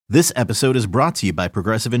This episode is brought to you by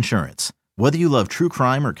Progressive Insurance. Whether you love true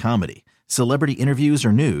crime or comedy, celebrity interviews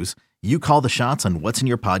or news, you call the shots on what's in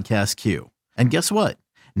your podcast queue. And guess what?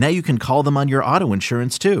 Now you can call them on your auto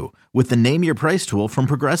insurance too with the Name Your Price tool from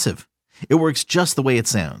Progressive. It works just the way it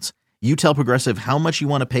sounds. You tell Progressive how much you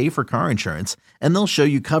want to pay for car insurance, and they'll show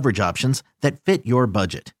you coverage options that fit your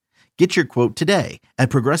budget. Get your quote today at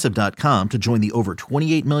Progressive.com to join the over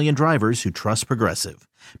 28 million drivers who trust Progressive.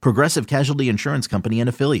 Progressive Casualty Insurance Company and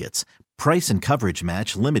Affiliates. Price and coverage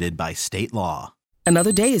match limited by state law.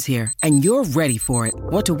 Another day is here, and you're ready for it.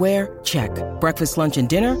 What to wear? Check. Breakfast, lunch, and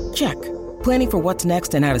dinner? Check. Planning for what's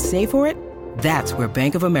next and how to save for it? That's where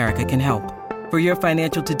Bank of America can help. For your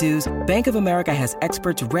financial to-dos, Bank of America has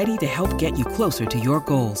experts ready to help get you closer to your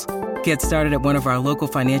goals. Get started at one of our local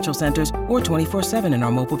financial centers or 24/7 in our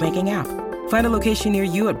mobile banking app. Find a location near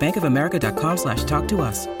you at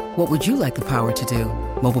bankofamerica.com/talktous. What would you like the power to do?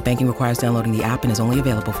 Mobile banking requires downloading the app and is only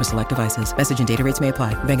available for select devices. Message and data rates may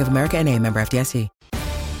apply. Bank of America N.A., member FDIC.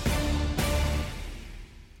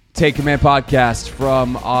 Take Command podcast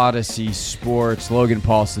from Odyssey Sports. Logan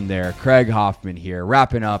Paulson there. Craig Hoffman here.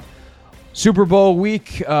 Wrapping up Super Bowl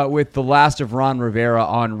week with the last of Ron Rivera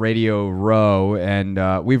on Radio Row.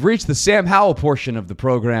 And we've reached the Sam Howell portion of the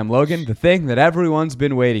program, Logan, the thing that everyone's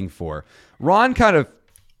been waiting for. Ron kind of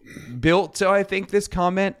built, I think, this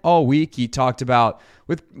comment all week. He talked about,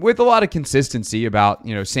 with a lot of consistency, about,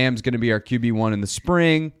 Sam's going to be our QB1 in the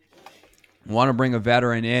spring. Want to bring a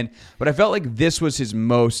veteran in. But I felt like this was his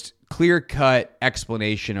most clear-cut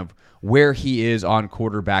explanation of where he is on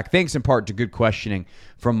quarterback, thanks in part to good questioning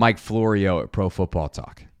from Mike Florio at Pro Football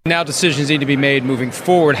Talk. Now decisions need to be made moving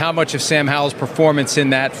forward. How much of Sam Howell's performance in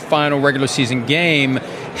that final regular season game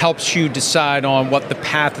helps you decide on what the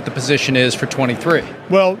path at the position is for 23?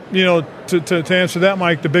 Well, to answer that,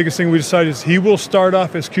 Mike, the biggest thing we decided is he will start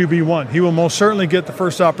off as QB1. He will most certainly get the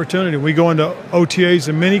first opportunity. We go into OTAs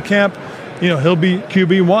and minicamp, he'll be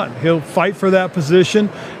QB1. He'll fight for that position.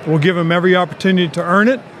 We'll give him every opportunity to earn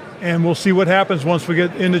it. And we'll see what happens once we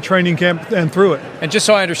get into training camp and through it. And just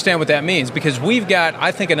so I understand what that means, because we've got,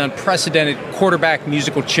 I think, an unprecedented quarterback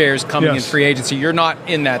musical chairs coming in free agency. You're not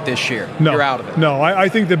in that this year. No, you're out of it. No, I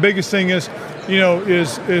think the biggest thing is,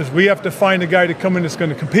 is we have to find a guy to come in that's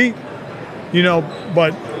going to compete.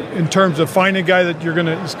 But in terms of finding a guy that you're going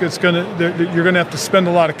to have to spend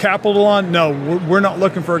a lot of capital on, no, we're not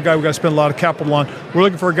looking for a guy we're going to spend a lot of capital on. We're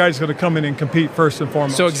looking for a guy who's going to come in and compete first and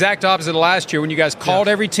foremost. So exact opposite of last year when you guys called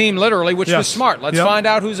every team literally, which was smart. Let's find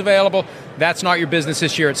out who's available. That's not your business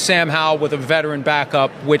this year. It's Sam Howell with a veteran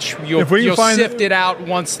backup, which you'll sift it out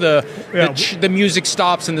once the music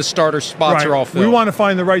stops and the starter spots are all filled. We want to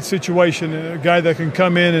find the right situation, a guy that can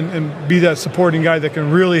come in and be that supporting guy that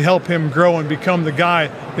can really help him grow and become the guy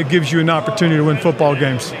that gives you an opportunity to win football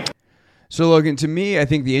games. So, Logan, to me, I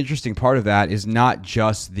think the interesting part of that is not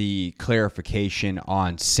just the clarification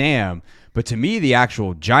on Sam, but to me, the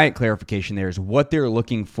actual giant clarification there is what they're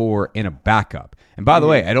looking for in a backup. And by the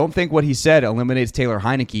way, I don't think what he said eliminates Taylor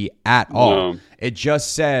Heineke at all. No. It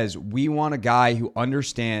just says we want a guy who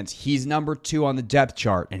understands he's number 2 on the depth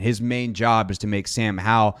chart, and his main job is to make Sam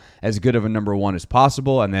Howell as good of a number 1 as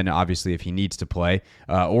possible. And then, obviously, if he needs to play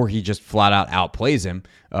or he just flat out outplays him,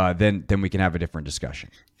 then we can have a different discussion.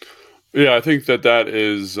 Yeah, I think that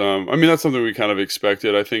is that's something we kind of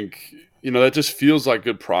expected. I think, that just feels like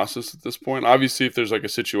good process at this point. Obviously, if there's like a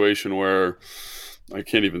situation where I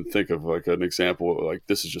can't even think of like an example, like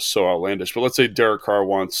this is just so outlandish, but let's say Derek Carr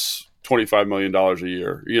wants $25 million a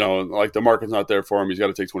year, like the market's not there for him. He's got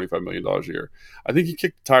to take $25 million a year. I think he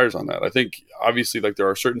kicked the tires on that. I think obviously like there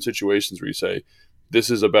are certain situations where you say, this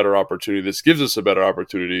is a better opportunity. This gives us a better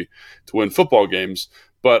opportunity to win football games.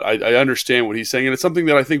 But I understand what he's saying. And it's something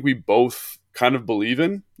that I think we both kind of believe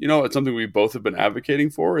in. It's something we both have been advocating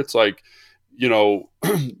for. It's like,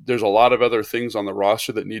 there's a lot of other things on the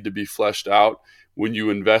roster that need to be fleshed out. When you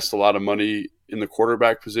invest a lot of money in the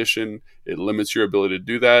quarterback position, it limits your ability to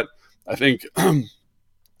do that. I think I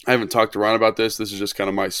haven't talked to Ron about this. This is just kind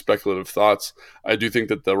of my speculative thoughts. I do think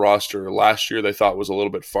that the roster last year they thought was a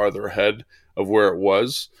little bit farther ahead of where it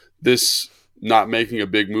was. This not making a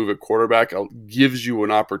big move at quarterback gives you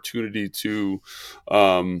an opportunity to,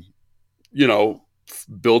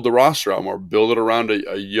 build the roster out more, build it around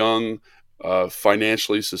a young,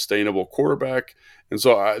 financially sustainable quarterback. And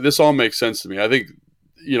so this all makes sense to me. I think,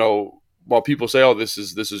 while people say, "Oh, this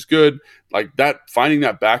is good," like that, finding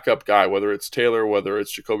that backup guy, whether it's Taylor, whether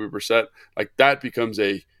it's Jacoby Brissett, like that becomes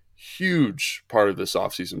a huge part of this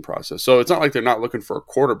offseason process. So it's not like they're not looking for a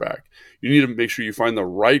quarterback. You need to make sure you find the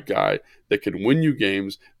right guy that can win you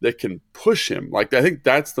games, that can push him. Like I think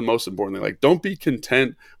that's the most important thing. Like don't be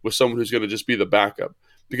content with someone who's going to just be the backup.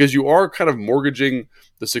 because you are kind of mortgaging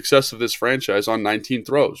the success of this franchise on 19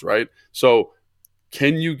 throws, right? So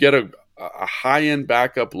can you get a high-end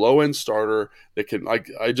backup, low-end starter that can, like,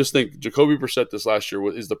 I just think Jacoby Brissett this last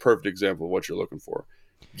year is the perfect example of what you're looking for.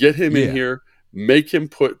 Get him in here, make him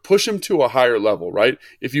push him to a higher level, right?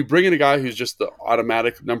 If you bring in a guy who's just the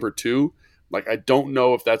automatic number 2, like, I don't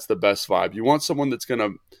know if that's the best vibe. You want someone that's going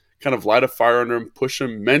to kind of light a fire under him, push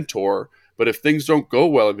him, mentor. But if things don't go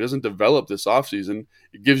well, if he doesn't develop this offseason,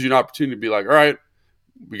 it gives you an opportunity to be like, all right,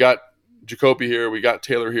 we got Jacoby here, we got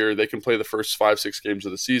Taylor here. They can play the first 5-6 games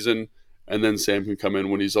of the season, and then Sam can come in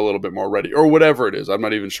when he's a little bit more ready, or whatever it is. I'm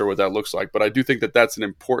not even sure what that looks like. But I do think that that's an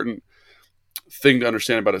important thing to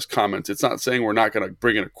understand about his comments. It's not saying we're not going to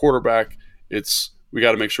bring in a quarterback. It's we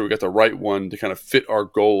got to make sure we got the right one to kind of fit our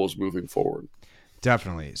goals moving forward.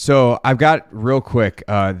 Definitely. So I've got real quick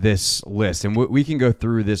this list, and we can go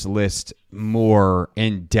through this list more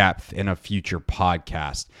in depth in a future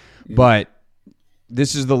podcast. But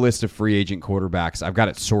this is the list of free agent quarterbacks. I've got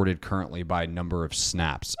it sorted currently by number of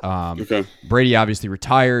snaps. Okay. Brady obviously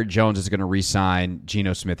retired. Jones is going to re-sign.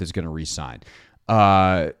 Geno Smith is going to re-sign.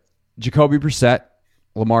 Jacoby Brissett,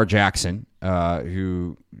 Lamar Jackson,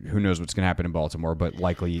 who knows what's going to happen in Baltimore, but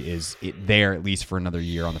likely is there at least for another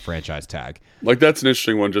year on the franchise tag. Like, that's an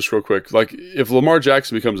interesting one, just real quick. Like, if Lamar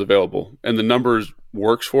Jackson becomes available and the numbers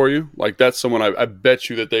works for you, like, that's someone I bet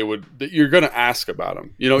you that you're going to ask about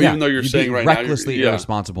him. You know, even though you're saying right recklessly now,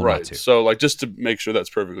 irresponsible right. not to. So, like, just to make sure that's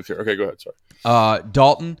perfectly clear. Okay, go ahead. Sorry.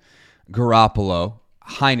 Dalton, Garoppolo,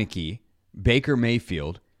 Heineke, Baker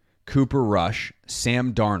Mayfield, Cooper Rush,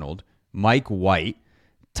 Sam Darnold, Mike White,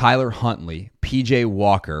 Tyler Huntley, P.J.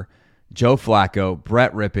 Walker, Joe Flacco,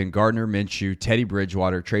 Brett Rippon, Gardner Minshew, Teddy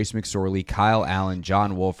Bridgewater, Trace McSorley, Kyle Allen,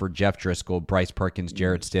 John Wolford, Jeff Driscoll, Bryce Perkins,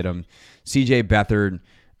 Jarrett Stidham, C.J. Beathard,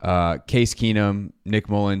 Case Keenum, Nick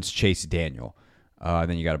Mullins, Chase Daniel.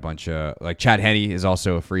 Then you got a bunch of, like, Chad Henne is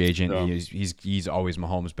also a free agent. Yeah. He's always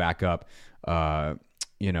Mahomes' backup.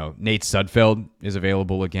 Nate Sudfeld is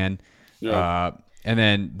available again. Yeah. And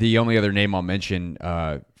then the only other name I'll mention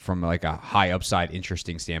from like a high upside,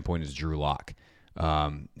 interesting standpoint is Drew Lock,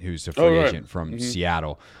 who's a free agent from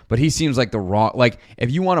Seattle. But he seems like the wrong. Like,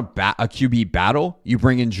 if you want a QB battle, you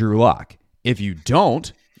bring in Drew Lock. If you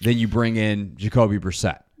don't, then you bring in Jacoby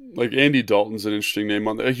Brissett. Like, Andy Dalton's an interesting name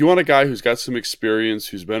on there. You want a guy who's got some experience,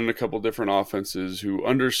 who's been in a couple different offenses, who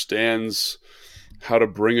understands how to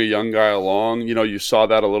bring a young guy along. You know, you saw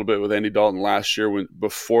that a little bit with Andy Dalton last year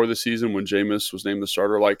before the season when Jameis was named the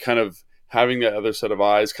starter, like, kind of having that other set of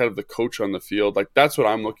eyes, kind of the coach on the field. Like, that's what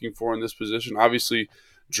I'm looking for in this position. Obviously,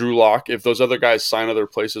 Drew Lock, if those other guys sign other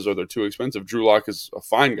places or they're too expensive, Drew Lock is a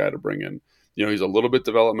fine guy to bring in. You know, he's a little bit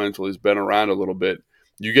developmental. He's been around a little bit.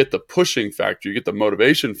 You get the pushing factor, you get the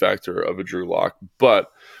motivation factor of a Drew Lock,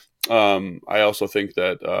 but I also think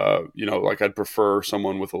that like, I'd prefer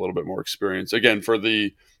someone with a little bit more experience, again, for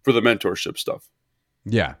the mentorship stuff.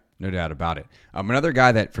 Yeah, no doubt about it. Another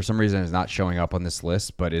guy that for some reason is not showing up on this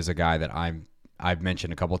list, but is a guy that I've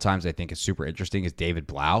mentioned a couple of times, I think is super interesting, is David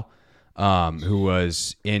Blau, who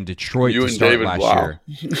was in Detroit to start David last Blau. year.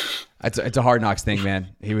 It's a Hard Knocks thing, man.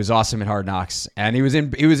 He was awesome in Hard Knocks, and he was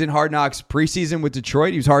in Hard Knocks preseason with Detroit.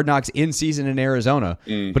 He was Hard Knocks in season in Arizona,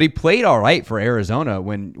 but he played all right for Arizona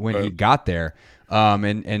when he got there,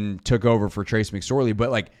 and took over for Trace McSorley. But,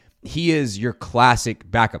 like, he is your classic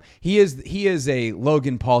backup. He is a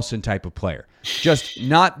Logan Paulson type of player, just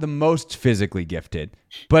not the most physically gifted,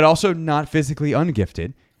 but also not physically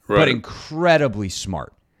ungifted, but incredibly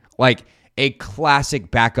smart. Like, a classic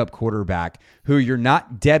backup quarterback who you're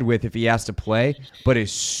not dead with if he has to play, but is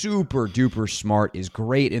super duper smart, is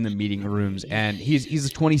great in the meeting rooms, and he's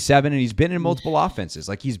 27 and he's been in multiple offenses.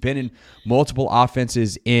 Like, he's been in multiple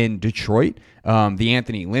offenses in Detroit. The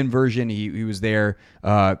Anthony Lynn version, he was there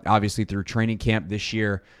obviously through training camp this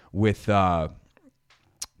year with Ben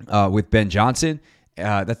Johnson.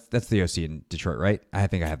 That's the OC in Detroit, right? I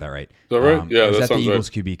think I had that right. Is that right? Yeah, that sounds the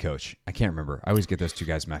Eagles right. QB coach? I can't remember. I always get those two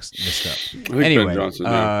guys mixed up. Anyway, Ben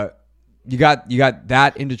Johnson, you got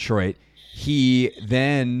that in Detroit. He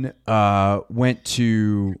then went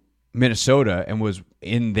to Minnesota and was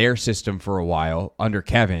in their system for a while under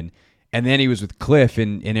Kevin, and then he was with Cliff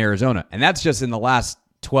in Arizona, and that's just in the last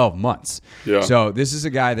 12 months. Yeah. So this is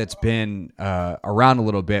a guy that's been around a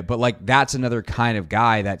little bit, but, like, that's another kind of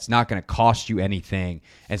guy that's not going to cost you anything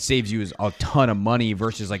and saves you a ton of money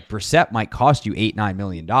versus, like, Brissett might cost you $8-9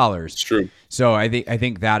 million. It's true. So I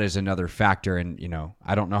think that is another factor. And, you know,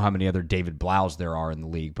 I don't know how many other David Blaus there are in the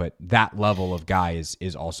league, but that level of guy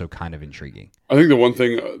is also kind of intriguing. I think the one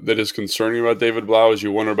thing that is concerning about David Blau is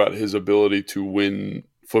you wonder about his ability to win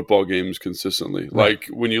football games consistently. Right. Like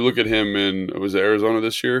when you look at him was it Arizona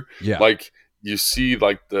this year? Yeah. Like you see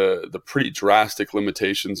like the pretty drastic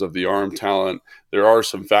limitations of the arm talent. There are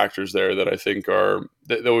some factors there that I think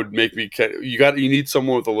that would make me, you need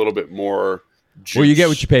someone with a little bit more juice. Well, you get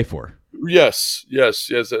what you pay for. Yes,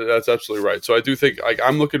 that's absolutely right. So I do think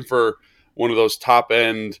I'm looking for one of those top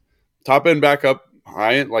end backup,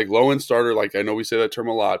 high end, like low end starter. Like I know we say that term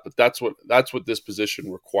a lot, but that's what this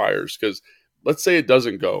position requires. Because let's say it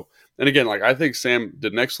doesn't go, and again, like I think Sam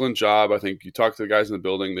did an excellent job. I think you talk to the guys in the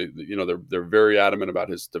building; they're very adamant about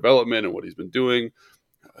his development and what he's been doing,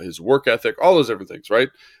 his work ethic, all those different things, right?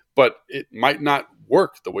 But it might not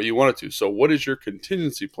work the way you want it to. So what is your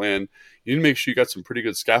contingency plan? You need to make sure you got some pretty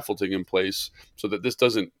good scaffolding in place so that this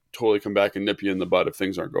doesn't totally come back and nip you in the butt if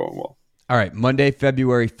things aren't going well. All right, Monday,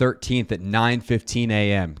 February 13th at 9:15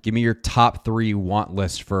 a.m. Give me your top 3 want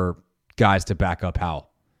list for guys to back up Howell.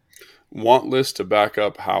 Want list to back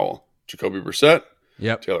up Howell. Jacoby Brissett,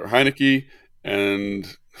 yep. Taylor Heineke, and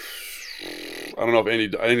I don't know if Andy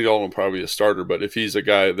Dalton will probably be a starter, but if he's a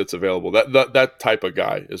guy that's available, that type of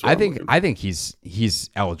guy is what I think he's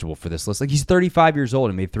eligible for this list. Like he's 35 years old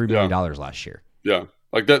and made $3 million last year. Yeah.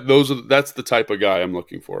 Like that that's the type of guy I'm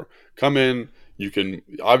looking for. Come in, you can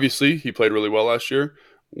obviously he played really well last year,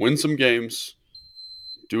 win some games,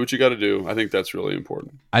 do what you got to do. I think that's really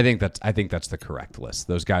important. I think that's the correct list.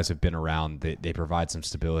 Those guys have been around. They provide some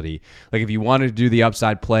stability. Like if you wanted to do the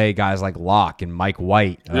upside play, guys like Locke and Mike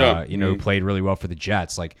White, who played really well for the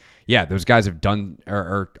Jets. Like, yeah, those guys have done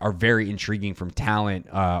are very intriguing from talent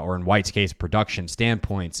or in White's case, production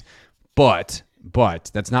standpoints. But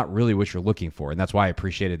that's not really what you're looking for, and that's why I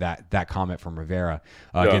appreciated that comment from Rivera.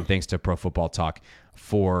 Again, thanks to Pro Football Talk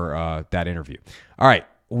for that interview. All right.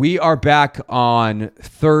 We are back on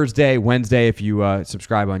Thursday, Wednesday. If you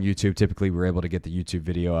subscribe on YouTube, typically we're able to get the YouTube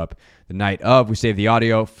video up the night of. We save the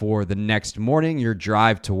audio for the next morning, your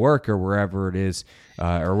drive to work or wherever it is,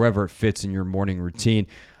 or wherever it fits in your morning routine.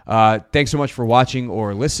 Thanks so much for watching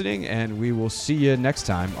or listening, and we will see you next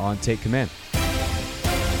time on Take Command.